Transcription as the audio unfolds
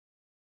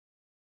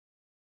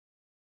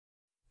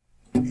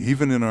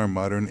Even in our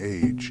modern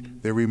age,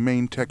 there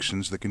remain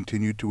Texans that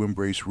continue to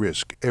embrace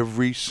risk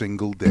every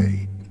single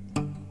day.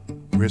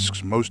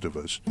 Risks most of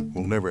us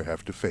will never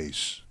have to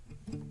face.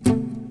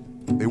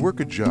 They work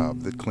a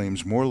job that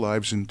claims more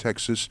lives in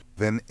Texas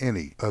than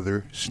any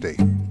other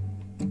state.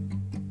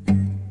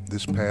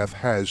 This path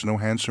has no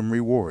handsome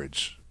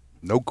rewards,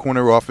 no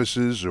corner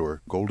offices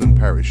or golden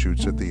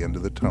parachutes at the end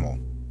of the tunnel.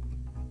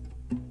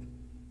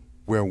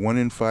 Where 1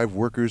 in 5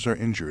 workers are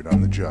injured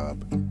on the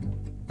job.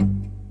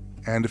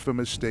 And if a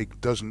mistake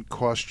doesn't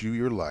cost you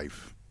your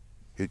life,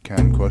 it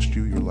can cost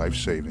you your life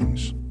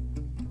savings.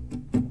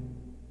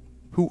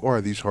 Who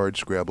are these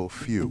hardscrabble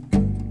few,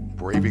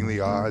 braving the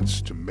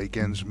odds to make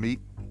ends meet?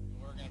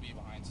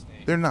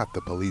 They're not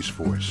the police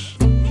force.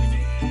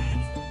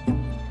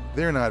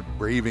 They're not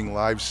braving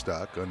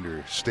livestock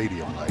under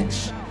stadium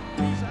lights.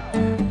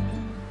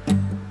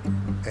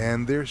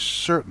 And they're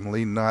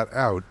certainly not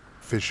out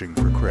fishing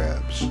for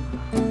crabs.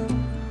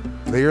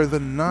 They are the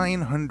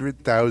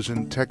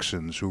 900,000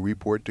 Texans who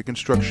report to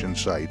construction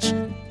sites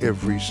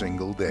every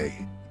single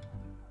day.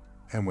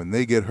 And when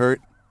they get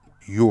hurt,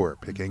 you're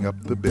picking up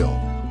the bill.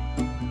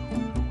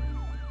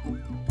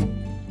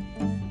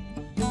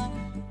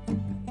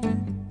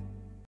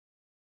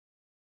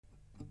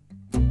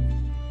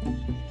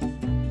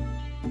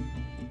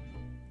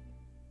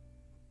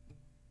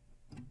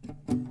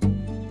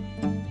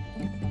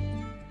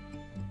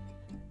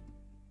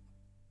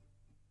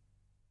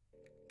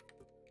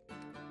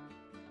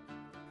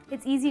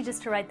 It's easy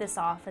just to write this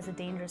off as a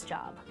dangerous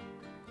job,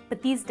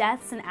 but these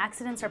deaths and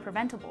accidents are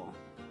preventable.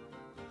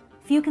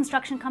 Few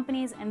construction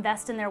companies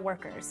invest in their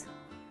workers,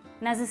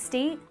 and as a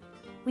state,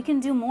 we can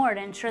do more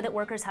to ensure that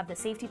workers have the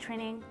safety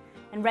training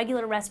and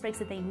regular rest breaks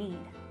that they need.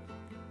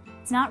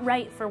 It's not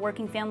right for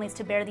working families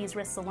to bear these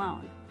risks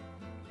alone.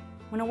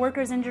 When a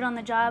worker is injured on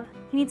the job,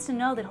 he needs to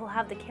know that he'll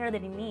have the care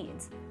that he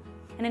needs,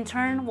 and in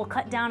turn, we'll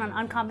cut down on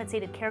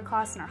uncompensated care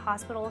costs in our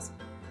hospitals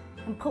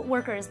and put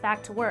workers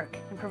back to work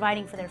and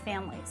providing for their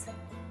families.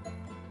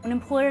 When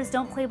employers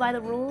don't play by the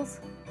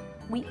rules,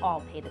 we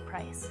all pay the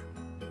price.